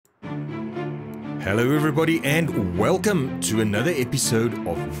Hello everybody and welcome to another episode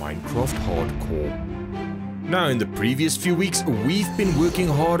of Minecraft Hardcore. Now in the previous few weeks we've been working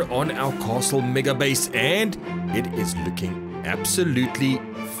hard on our castle mega base and it is looking absolutely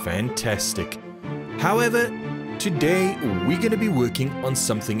fantastic. However, today we're going to be working on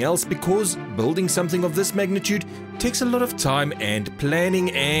something else because building something of this magnitude takes a lot of time and planning,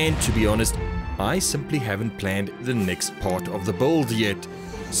 and to be honest, I simply haven't planned the next part of the build yet.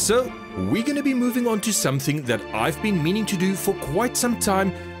 So we're going to be moving on to something that I've been meaning to do for quite some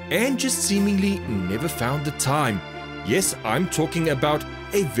time and just seemingly never found the time. Yes, I'm talking about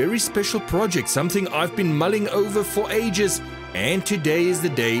a very special project, something I've been mulling over for ages, and today is the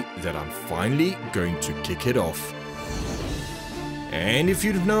day that I'm finally going to kick it off. And if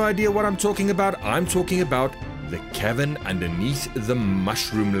you have no idea what I'm talking about the cavern underneath the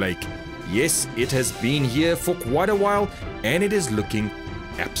mushroom lake. Yes, it has been here for quite a while and it is looking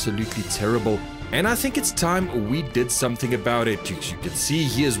absolutely terrible, and I think it's time we did something about it. As you can see,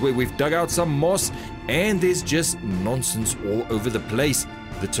 here's where we've dug out some moss and there's just nonsense all over the place.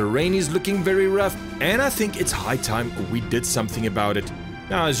 The terrain is looking very rough and I think it's high time we did something about it.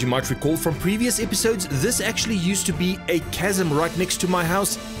 Now, as you might recall from previous episodes, this actually used to be a chasm right next to my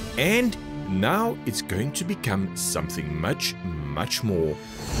house, and now it's going to become something much more.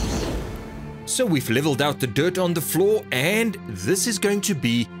 So we've leveled out the dirt on the floor and this is going to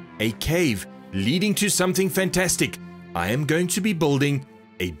be a cave leading to something fantastic. I am going to be building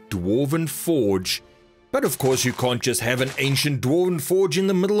a dwarven forge. But of course you can't just have an ancient dwarven forge in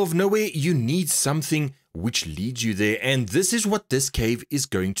the middle of nowhere. You need something which leads you there, and this is what this cave is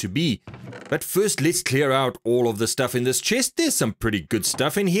going to be. But first let's clear out all of the stuff in this chest. There's some pretty good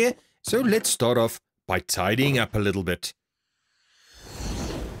stuff in here. So let's start off by tidying up a little bit.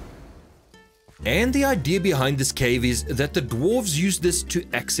 And the idea behind this cave is that the dwarves used this to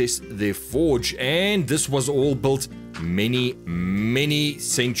access their forge, and this was all built many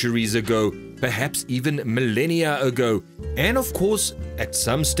centuries ago, perhaps even millennia ago. And of course, at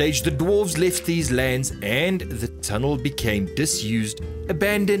some stage the dwarves left these lands and the tunnel became disused,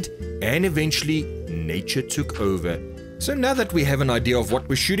 abandoned, and eventually nature took over. So now that we have an idea of what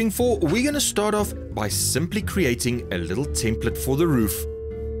we're shooting for, we're going to start off by simply creating a little template for the roof.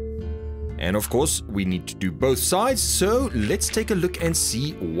 And of course, we need to do both sides, so let's take a look and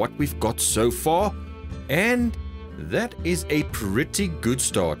see what we've got so far. And that is a pretty good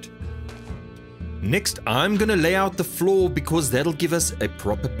start. Next, I'm gonna lay out the floor because that'll give us a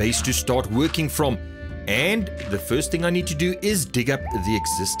proper base to start working from. And the first thing I need to do is dig up the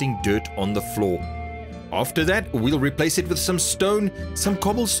existing dirt on the floor. After that, we'll replace it with some stone, some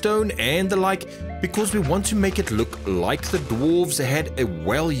cobblestone and the like, because we want to make it look like the dwarves had a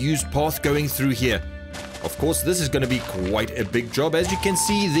well-used path going through here. Of course, this is going to be quite a big job. As you can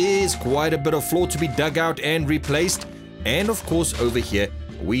see, there's quite a bit of floor to be dug out and replaced. And of course, over here,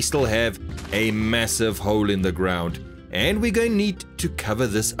 we still have a massive hole in the ground. And we're going to need to cover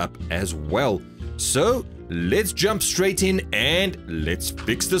this up as well. So, let's jump straight in and let's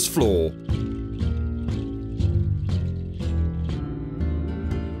fix this floor.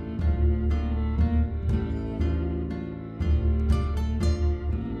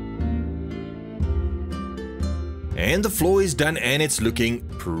 And the floor is done and it's looking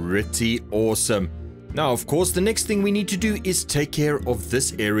pretty awesome. Now, of course, the next thing we need to do is take care of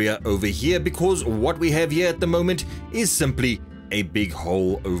this area over here, because what we have here at the moment is simply a big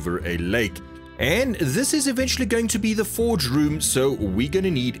hole over a lake. And this is eventually going to be the forge room, so we're going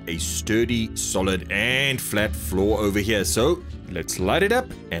to need a sturdy, solid and flat floor over here. So let's light it up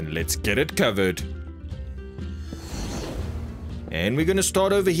and let's get it covered. And we're going to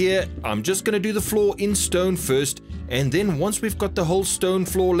start over here. I'm just going to do the floor in stone first. And then once we've got the whole stone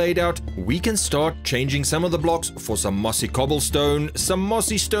floor laid out, we can start changing some of the blocks for some mossy cobblestone, some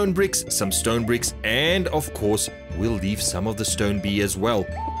mossy stone bricks, and of course, we'll leave some of the stone be as well.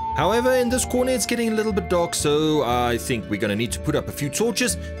 However, in this corner, it's getting a little bit dark, so I think we're going to need to put up a few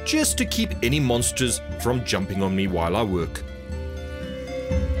torches just to keep any monsters from jumping on me while I work.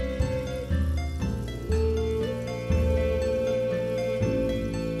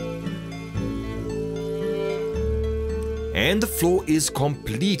 And the floor is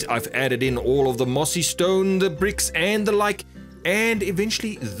complete. I've added in all of the mossy stone, the bricks and the like. And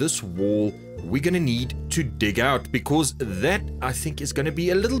eventually this wall we're going to need to dig out, because that I think is going to be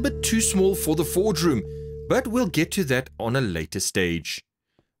a little bit too small for the forge room. But we'll get to that on a later stage.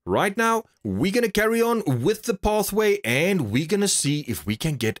 Right now, we're going to carry on with the pathway and we're going to see if we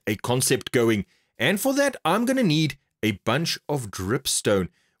can get a concept going. And for that, I'm going to need a bunch of dripstone,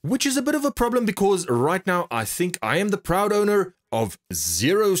 which is a bit of a problem because right now I think I am the proud owner of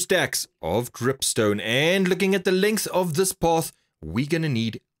 0 stacks of dripstone, and looking at the length of this path, we're gonna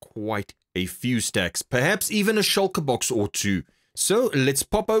need quite a few stacks, perhaps even a shulker box or 2. So let's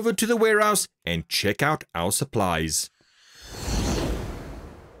pop over to the warehouse and check out our supplies.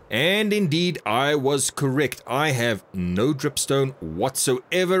 And indeed, I was correct. I have no dripstone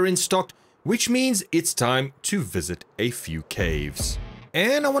whatsoever in stock, which means it's time to visit a few caves.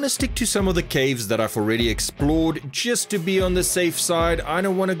 And I want to stick to some of the caves that I've already explored just to be on the safe side. I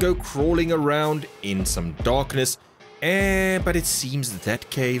don't want to go crawling around in some darkness. But it seems that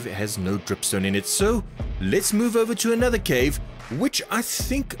cave has no dripstone in it. So let's move over to another cave, which I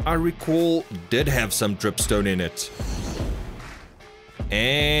think I recall did have some dripstone in it.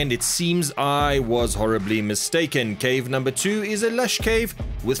 And it seems I was horribly mistaken. Cave number 2 is a lush cave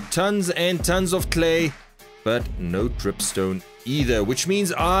with tons and tons of clay, but no dripstone either, which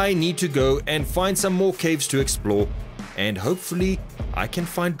means I need to go and find some more caves to explore, and hopefully I can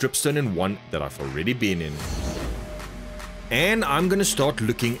find dripstone in one that I've already been in. And I'm gonna start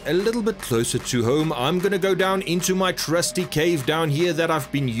looking a little bit closer to home. I'm gonna go down into my trusty cave down here that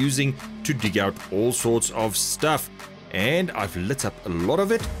I've been using to dig out all sorts of stuff. And I've lit up a lot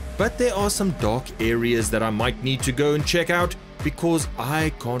of it, but there are some dark areas that I might need to go and check out because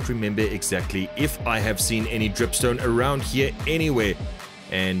I can't remember exactly if I have seen any dripstone around here anywhere.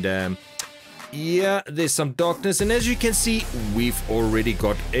 And yeah, there's some darkness, and as you can see, we've already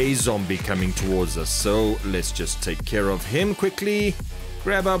got a zombie coming towards us. So let's just take care of him quickly,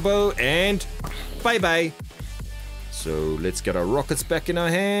 grab our bow, and bye-bye. So let's get our rockets back in our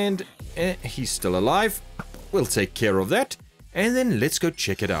hand. He's still alive. We'll take care of that, and then let's go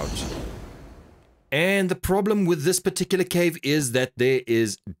check it out. And the problem with this particular cave is that there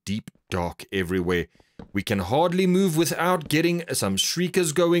is deep dark everywhere. We can hardly move without getting some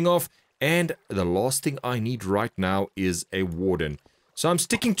shriekers going off, and the last thing I need right now is a warden. So I'm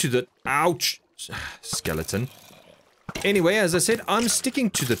sticking to the... Ouch! Skeleton. Anyway, as I said, I'm sticking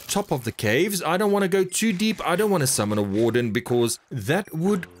to the top of the caves. I don't want to go too deep. I don't want to summon a warden because that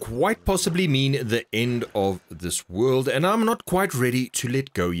would quite possibly mean the end of this world, and I'm not quite ready to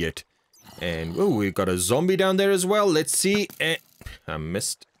let go yet. And, oh, we've got a zombie down there as well. Let's see. I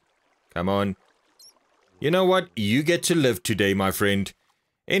missed. Come on. You know what? You get to live today, my friend.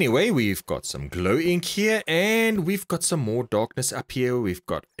 Anyway, we've got some glow ink here, and we've got some more darkness up here. We've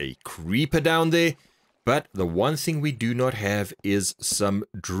got a creeper down there. But the one thing we do not have is some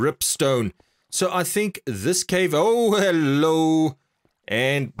dripstone. So I think this cave... Oh, hello.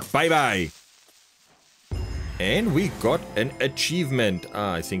 And bye-bye. And we got an achievement.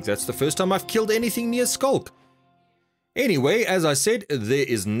 I think that's the first time I've killed anything near Skulk. Anyway, as I said, there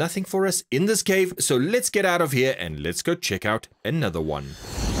is nothing for us in this cave. So let's get out of here and let's go check out another one.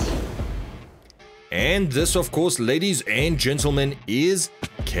 And this, of course, ladies and gentlemen, is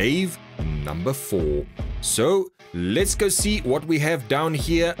cave number 4. So let's go see what we have down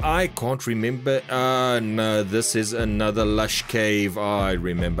here. I can't remember. No, this is another lush cave. I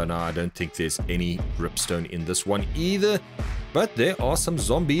remember now. I don't think there's any dripstone in this one either. But there are some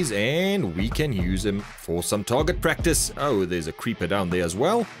zombies and we can use them for some target practice. Oh, there's a creeper down there as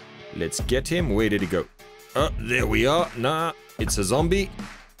well. Let's get him. Where did he go? There we are. Nah, it's a zombie.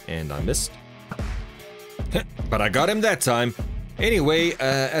 And I missed. But I got him that time. Anyway,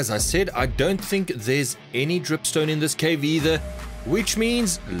 as I said, I don't think there's any dripstone in this cave either, which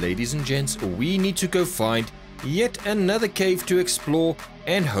means, ladies and gents, we need to go find yet another cave to explore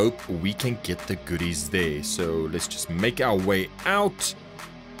and hope we can get the goodies there. So let's just make our way out,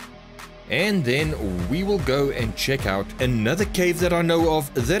 and then we will go and check out another cave that I know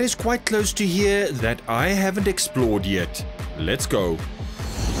of that is quite close to here that I haven't explored yet. Let's go.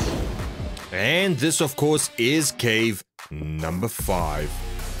 And this, of course, is cave number 5.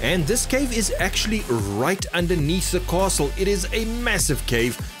 And this cave is actually right underneath the castle. It is a massive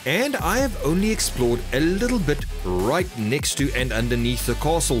cave, and I have only explored a little bit right next to and underneath the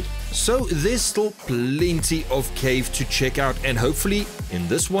castle. So there's still plenty of cave to check out, and hopefully in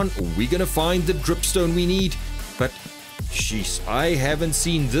this one we're gonna find the dripstone we need. But jeez, I haven't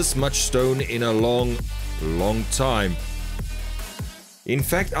seen this much stone in a long time. In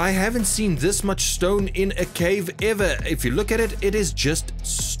fact, I haven't seen this much stone in a cave ever. If you look at it, it is just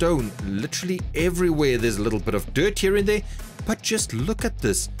stone. Literally everywhere. There's a little bit of dirt here and there, but just look at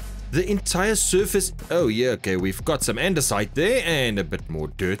this. The entire surface... Oh yeah, okay, we've got some andesite there and a bit more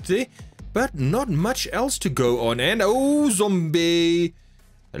dirt there, but not much else to go on. And oh, zombie!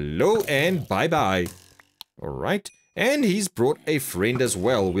 Hello and bye-bye. Alright, And he's brought a friend as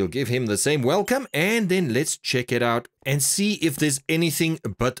well. We'll give him the same welcome, and then let's check it out and see if there's anything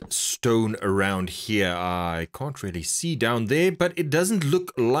but stone around here. I can't really see down there, but it doesn't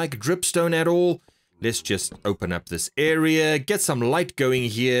look like dripstone at all. Let's just open up this area, get some light going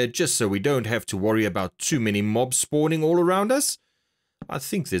here, just so we don't have to worry about too many mobs spawning all around us. I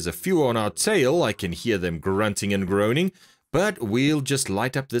think there's a few on our tail. I can hear them grunting and groaning, but we'll just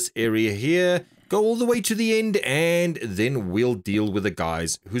light up this area here, go all the way to the end, and then we'll deal with the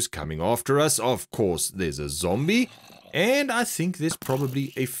guys who's coming after us. Of course, there's a zombie, and I think there's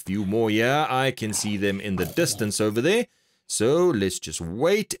probably a few more. Yeah, I can see them in the distance over there. So let's just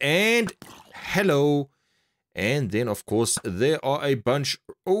wait, and hello. And then, of course, there are a bunch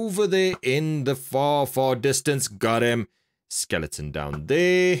over there in the far, far distance. Got him. Skeleton down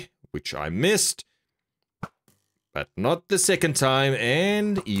there, which I missed. But not the second time,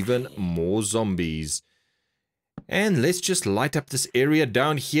 and even more zombies. And let's just light up this area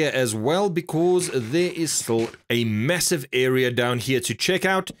down here as well, because there is still a massive area down here to check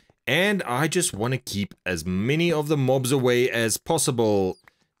out, and I just want to keep as many of the mobs away as possible.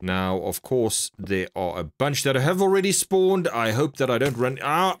 Now, of course, there are a bunch that have already spawned. I hope that I don't run...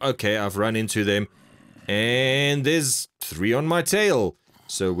 Ah, okay, I've run into them. And there's 3 on my tail.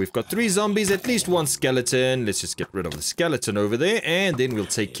 So we've got 3 zombies, at least 1 skeleton. Let's just get rid of the skeleton over there, and then we'll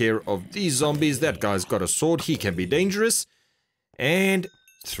take care of these zombies. That guy's got a sword. He can be dangerous. And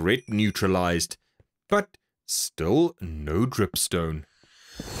threat neutralized. But still no dripstone.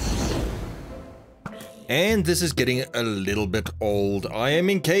 And this is getting a little bit old. I am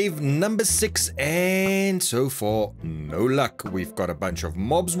in cave number 6, and so far, no luck. We've got a bunch of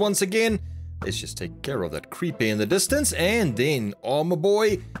mobs once again. Let's just take care of that creeper in the distance, and then armor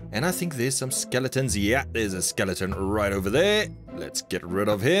boy. And I think there's some skeletons. Yeah, there's a skeleton right over there. Let's get rid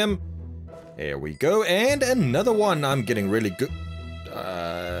of him. There we go. And another one. I'm getting really good.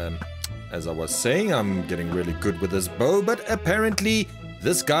 As I was saying, I'm getting really good with this bow, but apparently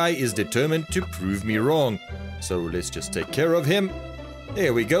this guy is determined to prove me wrong. So let's just take care of him.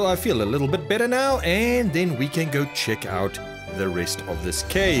 There we go. I feel a little bit better now, and then we can go check out the rest of this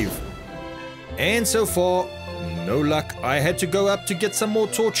cave. And so far, no luck. I had to go up to get some more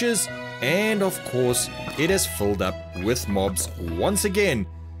torches, and of course, it has filled up with mobs once again.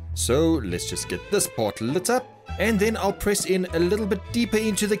 So let's just get this part lit up, and then I'll press in a little bit deeper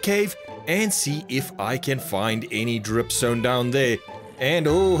into the cave and see if I can find any dripstone down there. And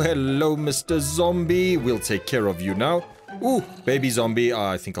oh, hello, Mr. Zombie. We'll take care of you now. Ooh, baby zombie.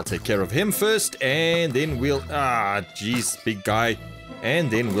 I think I'll take care of him first, and then we'll... Ah, jeez, big guy.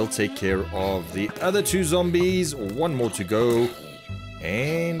 And then we'll take care of the other 2 zombies. 1 more to go.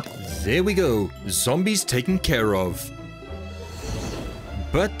 And there we go. Zombies taken care of.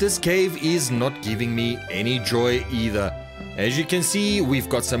 But this cave is not giving me any joy either. As you can see, we've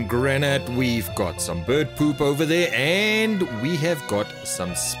got some granite, we've got some bird poop over there, and we have got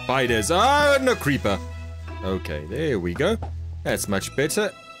some spiders. Ah, no creeper. Okay, there we go. That's much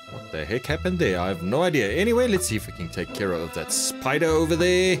better. What the heck happened there? I have no idea. Anyway, let's see if we can take care of that spider over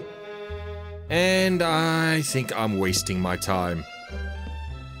there. And I think I'm wasting my time.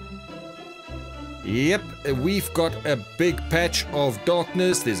 Yep, we've got a big patch of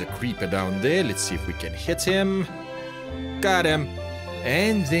darkness. There's a creeper down there. Let's see if we can hit him. Got him.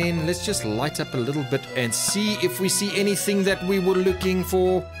 And then let's just light up a little bit and see if we see anything that we were looking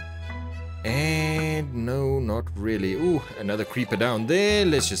for. And no, not really. Ooh, another creeper down there.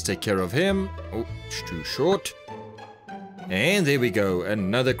 Let's just take care of him. Oh, it's too short. And there we go.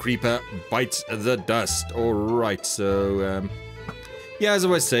 Another creeper bites the dust. Alright, so yeah, as I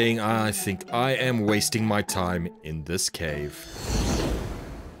was saying, I think I am wasting my time in this cave.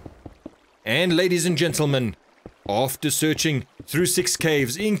 And ladies and gentlemen, after searching through 6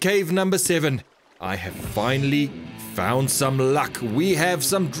 caves, in cave number 7, I have finally found some luck. We have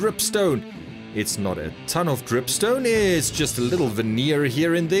some dripstone. It's not a ton of dripstone, it's just a little veneer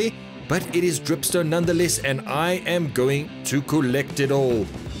here and there, but it is dripstone nonetheless, and I am going to collect it all.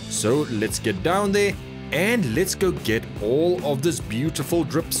 So let's get down there and let's go get all of this beautiful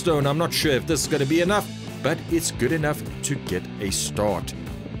dripstone. I'm not sure if this is going to be enough, but it's good enough to get a start.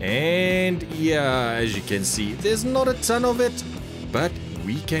 And yeah, as you can see, there's not a ton of it, but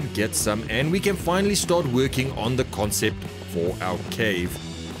we can get some, and we can finally start working on the concept for our cave.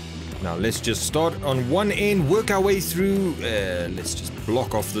 Now let's just start on one end, work our way through. Let's just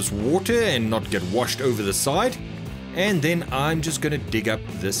block off this water and not get washed over the side. And then I'm just going to dig up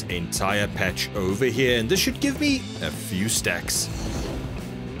this entire patch over here, and this should give me a few stacks.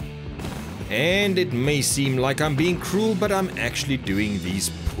 And it may seem like I'm being cruel, but I'm actually doing these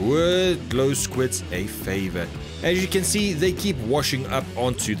poor glow squids a favor. As you can see, they keep washing up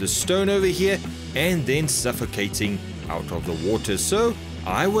onto the stone over here and then suffocating out of the water. So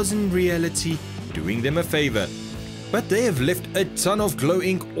I was in reality doing them a favor. But they have left a ton of glow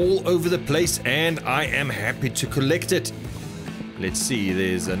ink all over the place, and I am happy to collect it. Let's see,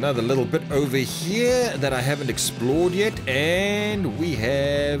 there's another little bit over here that I haven't explored yet, and we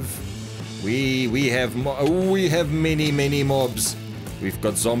have many mobs. We've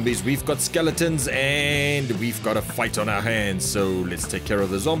got zombies, we've got skeletons, and we've got a fight on our hands. So let's take care of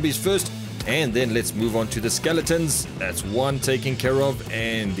the zombies first, and then let's move on to the skeletons. That's one taken care of,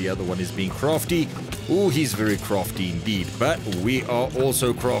 and the other one is being crafty. Oh, he's very crafty indeed, but we are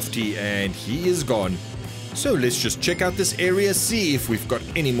also crafty, and he is gone. So let's just check out this area, see if we've got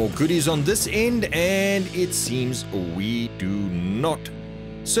any more goodies on this end, and it seems we do not.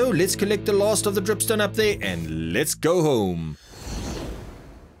 So let's collect the last of the dripstone up there, and let's go home.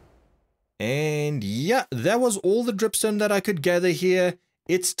 And yeah, that was all the dripstone that I could gather here.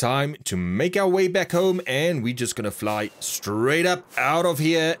 It's time to make our way back home, and we're just gonna fly straight up out of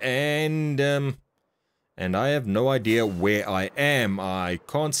here, and I have no idea where I am. I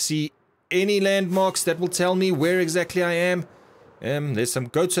can't see any landmarks that will tell me where exactly I am. There's some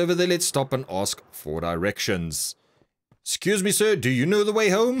goats over there. Let's stop and ask for directions. Excuse me, sir, do you know the way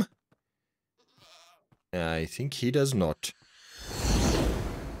home? I think he does not.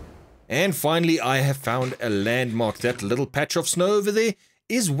 And finally, I have found a landmark. That little patch of snow over there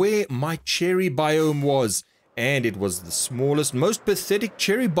is where my cherry biome was. And it was the smallest, most pathetic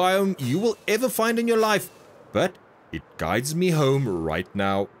cherry biome you will ever find in your life. But it guides me home right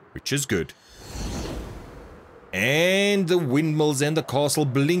now, which is good. And the windmills and the castle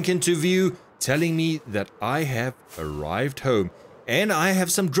blink into view, telling me that I have arrived home. And I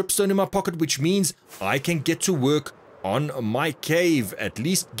have some dripstone in my pocket, which means I can get to work on my cave. At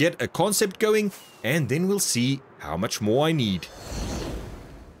least get a concept going, and then we'll see how much more I need.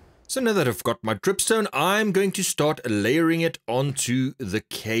 So now that I've got my dripstone, I'm going to start layering it onto the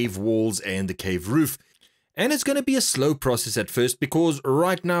cave walls and the cave roof. And it's going to be a slow process at first, because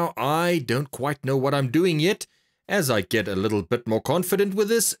right now I don't quite know what I'm doing yet. As I get a little bit more confident with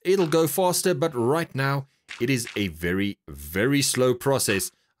this, it'll go faster, but right now it is a very, very slow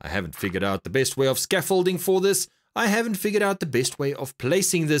process. I haven't figured out the best way of scaffolding for this. I haven't figured out the best way of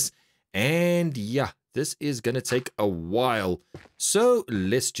placing this. And yeah, this is going to take a while. So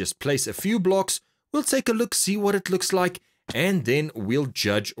let's just place a few blocks. We'll take a look, see what it looks like, and then we'll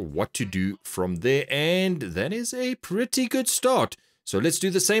judge what to do from there. And that is a pretty good start. So let's do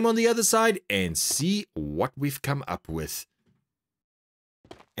the same on the other side and see what we've come up with.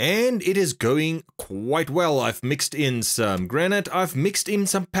 And it is going quite well. I've mixed in some granite, I've mixed in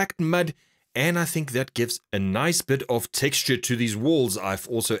some packed mud, and I think that gives a nice bit of texture to these walls. I've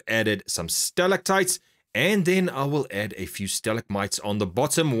also added some stalactites, and then I will add a few stalagmites on the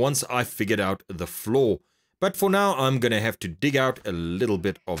bottom once I've figured out the floor. But for now, I'm going to have to dig out a little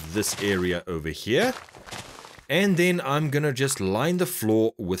bit of this area over here. And then I'm going to just line the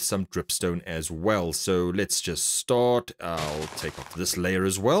floor with some dripstone as well. So let's just start. I'll take off this layer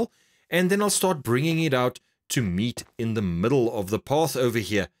as well. And then I'll start bringing it out to meet in the middle of the path over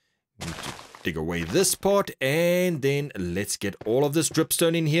here. Need to dig away this part. And then let's get all of this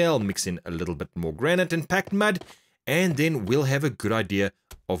dripstone in here. I'll mix in a little bit more granite and packed mud. And then we'll have a good idea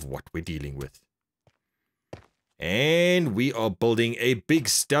of what we're dealing with. And we are building a big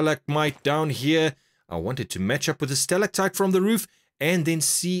stalagmite down here. I wanted to match up with a stalactite from the roof and then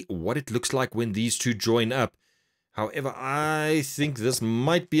see what it looks like when these two join up. However, I think this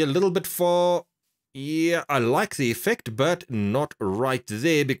might be a little bit far. Yeah, I like the effect, but not right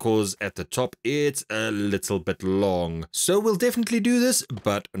there because at the top it's a little bit long. So we'll definitely do this,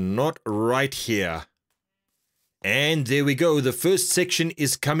 but not right here. And there we go. The first section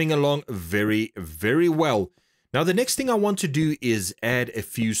is coming along very, very well. Now, the next thing I want to do is add a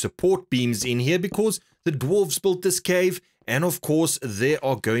few support beams in here because the dwarves built this cave, and of course, there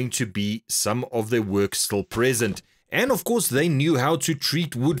are going to be some of their work still present. And of course, they knew how to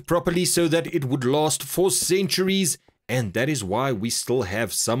treat wood properly so that it would last for centuries, and that is why we still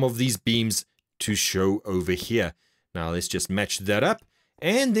have some of these beams to show over here. Now, let's just match that up,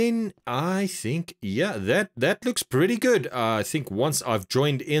 and then I think, yeah, that looks pretty good. I think once I've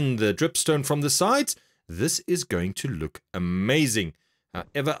joined in the dripstone from the sides, this is going to look amazing.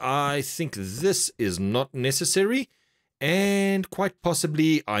 However, I think this is not necessary. And quite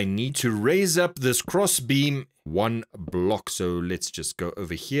possibly, I need to raise up this cross beam one block. So let's just go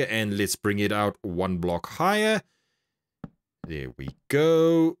over here and let's bring it out one block higher. There we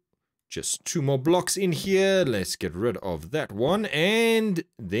go. Just 2 more blocks in here. Let's get rid of that one. And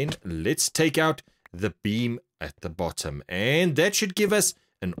then let's take out the beam at the bottom. And that should give us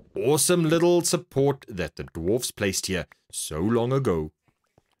an awesome little support that the dwarves placed here so long ago.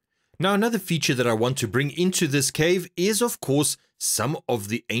 Now, another feature that I want to bring into this cave is, of course, some of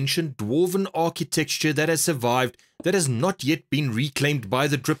the ancient dwarven architecture that has survived, that has not yet been reclaimed by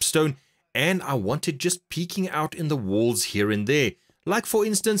the dripstone, and I want it just peeking out in the walls here and there. Like, for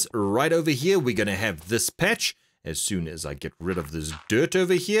instance, right over here, we're going to have this patch as soon as I get rid of this dirt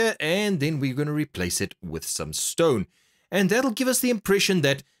over here, and then we're going to replace it with some stone. And that'll give us the impression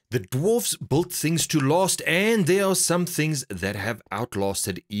that the dwarves built things to last, and there are some things that have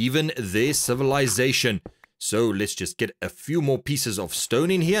outlasted even their civilization. So let's just get a few more pieces of stone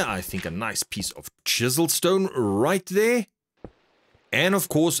in here. I think a nice piece of chiseled stone right there. And of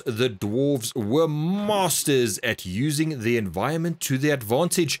course, the dwarves were masters at using the environment to their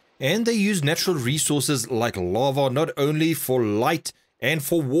advantage. And they used natural resources like lava not only for light and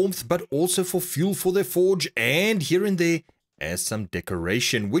for warmth, but also for fuel for their forge, and here and there as some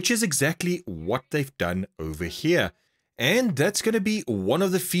decoration, which is exactly what they've done over here. And that's going to be one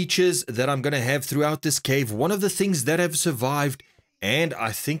of the features that I'm going to have throughout this cave, one of the things that have survived, and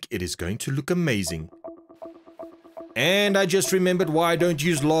I think it is going to look amazing. And I just remembered why I don't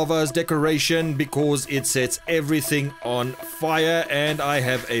use lava as decoration, because it sets everything on fire, and I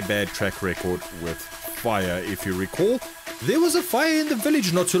have a bad track record with fire. If you recall, there was a fire in the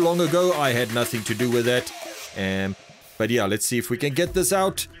village not too long ago. I had nothing to do with that. But yeah, let's see if we can get this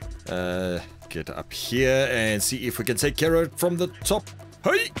out. Get up here and see if we can take care of it from the top.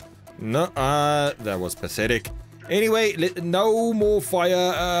 Hey! No, that was pathetic. Anyway, no more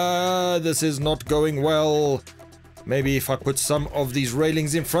fire. This is not going well. Maybe if I put some of these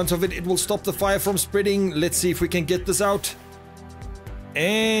railings in front of it, it will stop the fire from spreading. Let's see if we can get this out.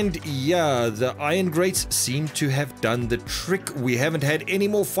 And yeah, the iron grates seem to have done the trick. We haven't had any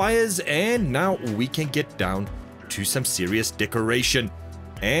more fires, and now we can get down to some serious decoration.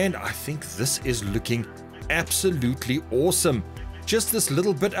 And I think this is looking absolutely awesome. Just this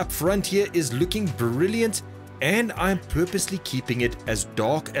little bit up front here is looking brilliant, and I'm purposely keeping it as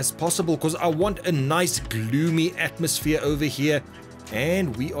dark as possible because I want a nice gloomy atmosphere over here.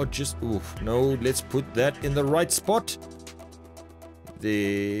 And we are just, oh no, let's put that in the right spot.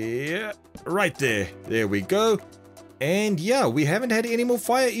 There, right there. There we go. And yeah, we haven't had any more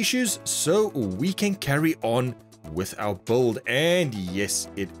fire issues, so we can carry on with our build. And yes,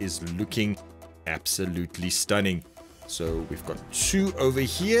 it is looking absolutely stunning. So we've got 2 over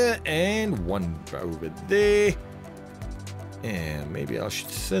here and 1 over there. And maybe I should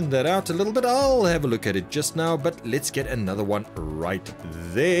thin that out a little bit. I'll have a look at it just now, but let's get another one right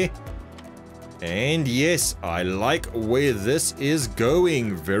there. And yes, I like where this is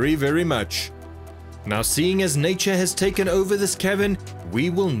going very, very much. Now, seeing as nature has taken over this cavern, we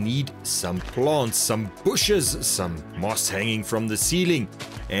will need some plants, some bushes, some moss hanging from the ceiling.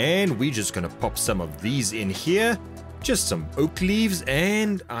 And we're just going to pop some of these in here. Just some oak leaves,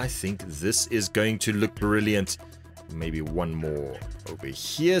 and I think this is going to look brilliant. Maybe one more over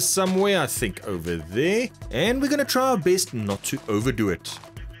here somewhere, I think over there. And we're going to try our best not to overdo it.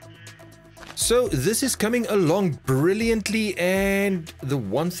 So this is coming along brilliantly, and the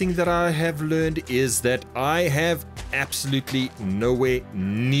one thing that I have learned is that I have absolutely nowhere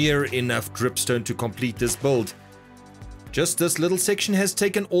near enough dripstone to complete this build. Just this little section has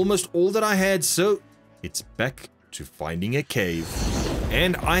taken almost all that I had, so it's back to finding a cave.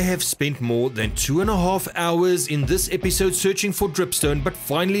 And I have spent more than 2.5 hours in this episode searching for dripstone, but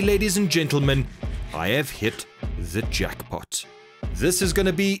finally, ladies and gentlemen, I have hit the jackpot. This is going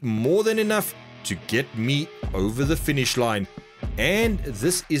to be more than enough to get me over the finish line. And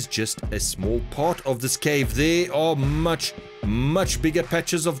this is just a small part of this cave. There are much bigger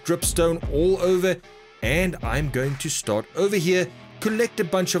patches of dripstone all over. And I'm going to start over here, collect a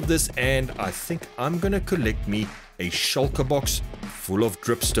bunch of this, and I think I'm going to collect me a shulker box full of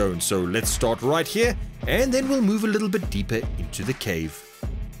dripstone. So let's start right here, and then we'll move a little bit deeper into the cave.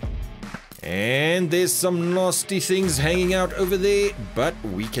 And there's some nasty things hanging out over there, but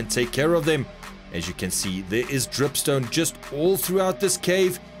we can take care of them. As you can see, there is dripstone just all throughout this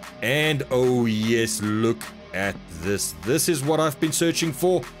cave. And oh yes, look at this. This is what I've been searching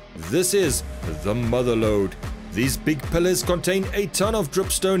for. This is the mother lode. These big pillars contain a ton of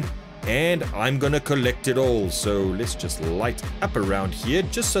dripstone, and I'm gonna collect it all. So let's just light up around here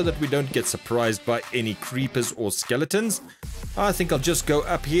just so that we don't get surprised by any creepers or skeletons. I think I'll just go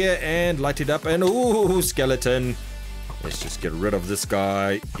up here and light it up, and ooh, skeleton. Let's just get rid of this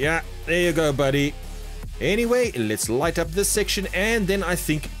guy. Yeah, there you go, buddy. Anyway, let's light up this section, and then I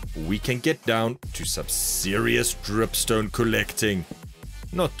think we can get down to some serious dripstone collecting.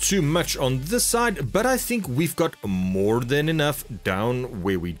 Not too much on this side, but I think we've got more than enough down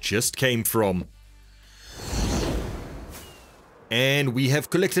where we just came from. And we have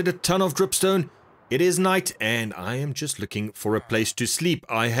collected a ton of dripstone. It is night and I am just looking for a place to sleep.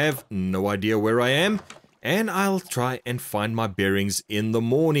 I have no idea where I am, and I'll try and find my bearings in the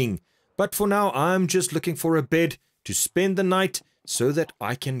morning. But for now, I'm just looking for a bed to spend the night so that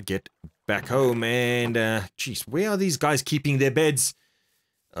I can get back home. And, geez, where are these guys keeping their beds?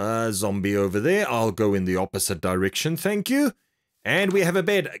 Zombie over there. I'll go in the opposite direction, thank you. And we have a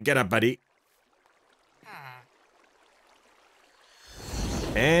bed. Get up, buddy.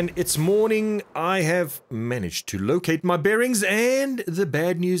 And it's morning. I have managed to locate my bearings, and the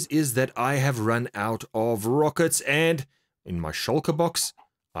bad news is that I have run out of rockets, and in my shulker box,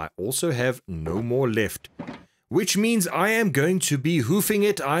 I also have no more left, which means I am going to be hoofing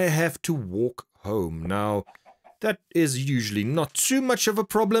it. I have to walk home. Now, that is usually not too much of a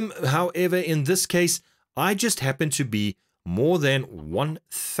problem. However, in this case, I just happen to be more than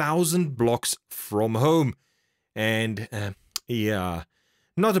 1,000 blocks from home. And, yeah,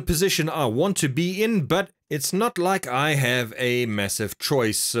 not a position I want to be in, but it's not like I have a massive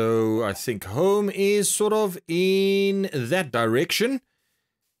choice. So I think home is sort of in that direction.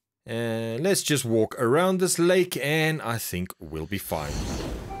 Let's just walk around this lake and I think we'll be fine.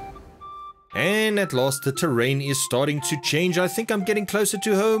 And at last the terrain is starting to change. I think I'm getting closer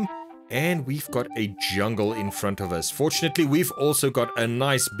to home, and we've got a jungle in front of us. Fortunately, we've also got a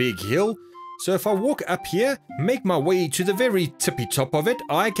nice big hill. So if I walk up here, make my way to the very tippy top of it,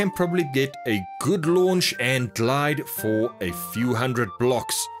 I can probably get a good launch and glide for a few hundred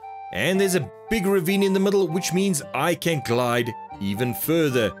blocks. And there's a big ravine in the middle, which means I can glide even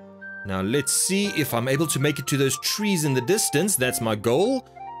further. Now let's see if I'm able to make it to those trees in the distance. That's my goal.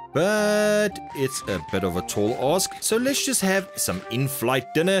 But it's a bit of a tall ask, so let's just have some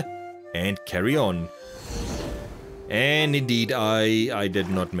in-flight dinner and carry on. And indeed, I did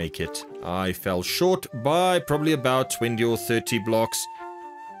not make it. I fell short by probably about 20 or 30 blocks.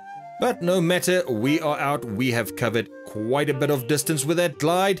 But no matter, we are out. We have covered quite a bit of distance with that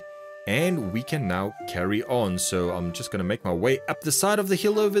glide, and we can now carry on. So I'm just going to make my way up the side of the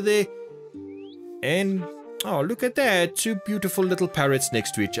hill over there. And oh, look at that. Two beautiful little parrots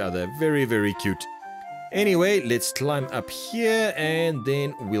next to each other. Very, very cute. Anyway, let's climb up here and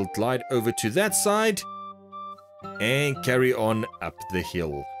then we'll glide over to that side and carry on up the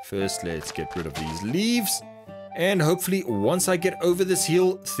hill. First, let's get rid of these leaves. And hopefully, once I get over this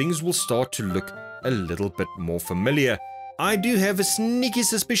hill, things will start to look a little bit more familiar. I do have a sneaky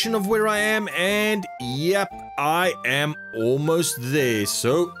suspicion of where I am, and yep, I am almost there.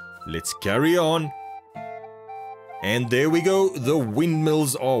 So let's carry on. And there we go, the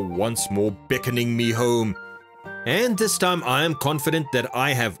windmills are once more beckoning me home. And this time I am confident that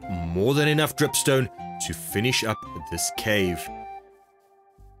I have more than enough dripstone to finish up this cave.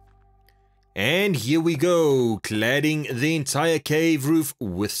 And here we go, cladding the entire cave roof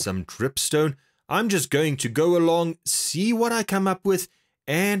with some dripstone. I'm just going to go along, see what I come up with,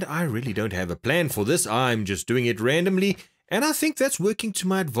 and I really don't have a plan for this. I'm just doing it randomly, and I think that's working to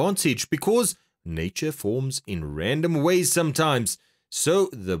my advantage because nature forms in random ways sometimes. So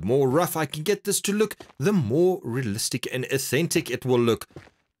the more rough I can get this to look, the more realistic and authentic it will look.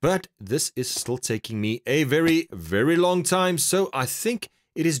 But this is still taking me a very, very long time. So I think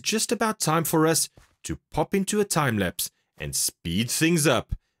it is just about time for us to pop into a time lapse and speed things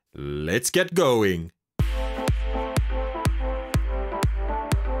up. Let's get going.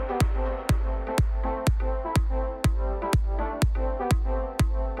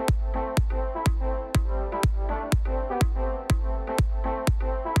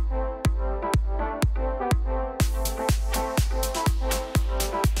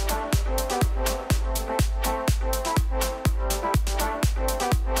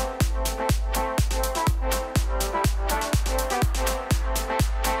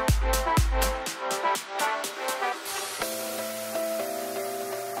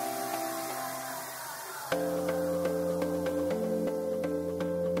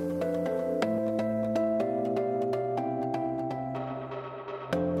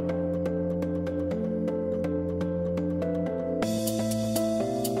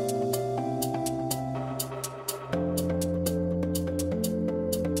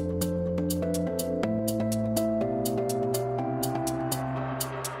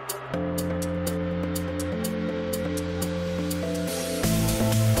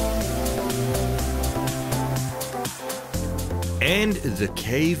 And the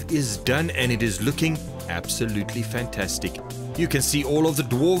cave is done and it is looking absolutely fantastic. You can see all of the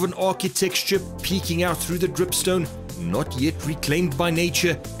dwarven architecture peeking out through the dripstone, not yet reclaimed by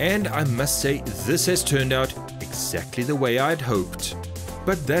nature, and I must say this has turned out exactly the way I'd hoped.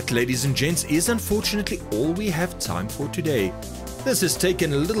 But that, ladies and gents, is unfortunately all we have time for today. This has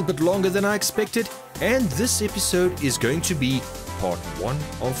taken a little bit longer than I expected, and this episode is going to be part 1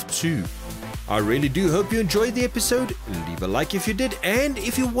 of 2. I really do hope you enjoyed the episode. Leave a like if you did, and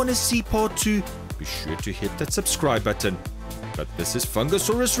if you want to see part 2, be sure to hit that subscribe button. But this is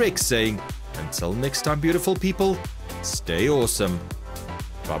Fungusaurus Rex saying, until next time, beautiful people, stay awesome.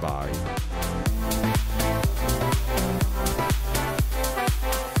 Bye-bye.